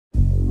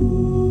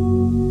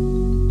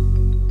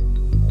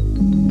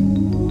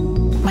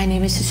My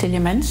name is Cecilie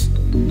Manz.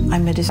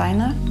 I'm a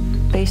designer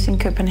based in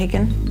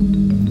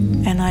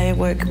Copenhagen, and I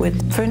work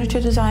with furniture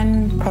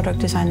design, product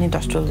design,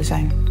 industrial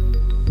design.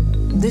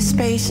 This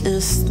space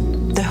is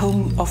the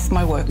home of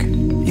my work.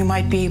 You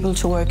might be able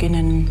to work in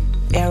an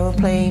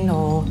aeroplane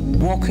or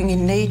walking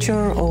in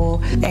nature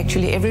or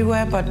actually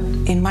everywhere, but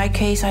in my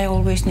case I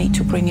always need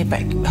to bring it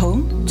back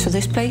home to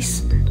this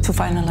place to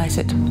finalize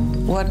it.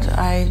 What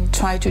I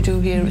try to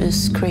do here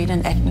is create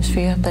an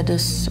atmosphere that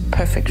is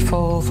perfect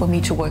for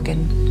me to work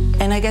in.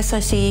 And I guess I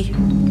see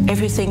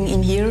everything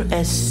in here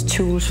as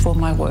tools for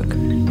my work.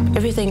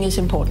 Everything is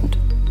important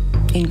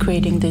in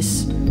creating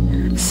this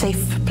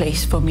safe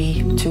place for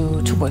me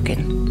to work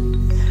in.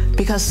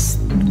 Because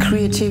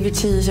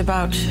creativity is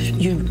about,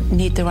 you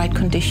need the right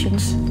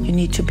conditions, you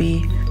need to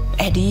be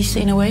at ease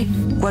in a way.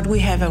 What we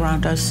have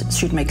around us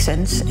should make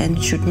sense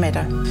and should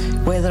matter.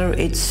 Whether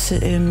it's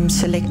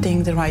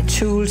selecting the right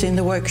tools in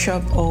the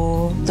workshop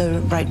or the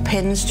right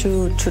pens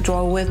to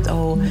draw with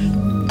or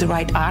the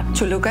right art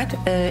to look at,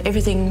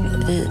 everything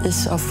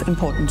is of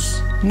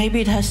importance.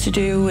 Maybe it has to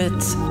do with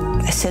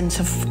a sense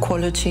of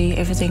quality.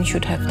 Everything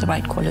should have the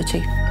right quality.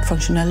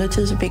 Functionality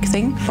is a big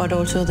thing, but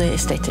also the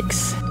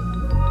aesthetics.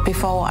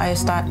 Before I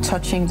start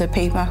touching the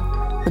paper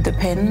with the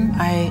pen,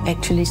 I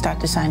actually start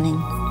designing.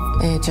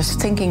 Just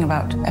thinking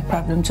about a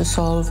problem to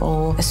solve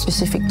or a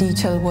specific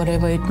detail,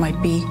 whatever it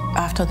might be.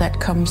 After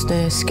that comes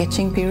the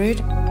sketching period.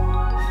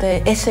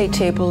 The essay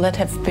table that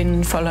have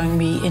been following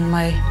me in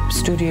my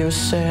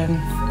studios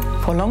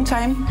for a long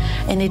time,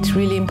 and it's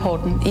really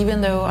important.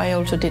 Even though I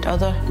also did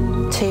other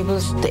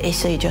tables, the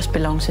essay just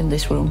belongs in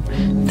this room.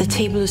 The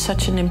table is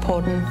such an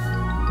important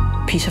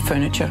piece of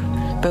furniture,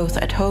 both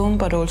at home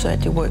but also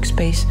at your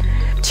workspace.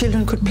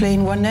 Children could play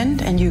in one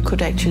end and you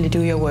could actually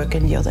do your work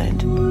in the other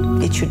end.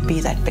 It should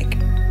be that big.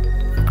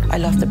 I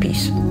love the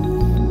piece.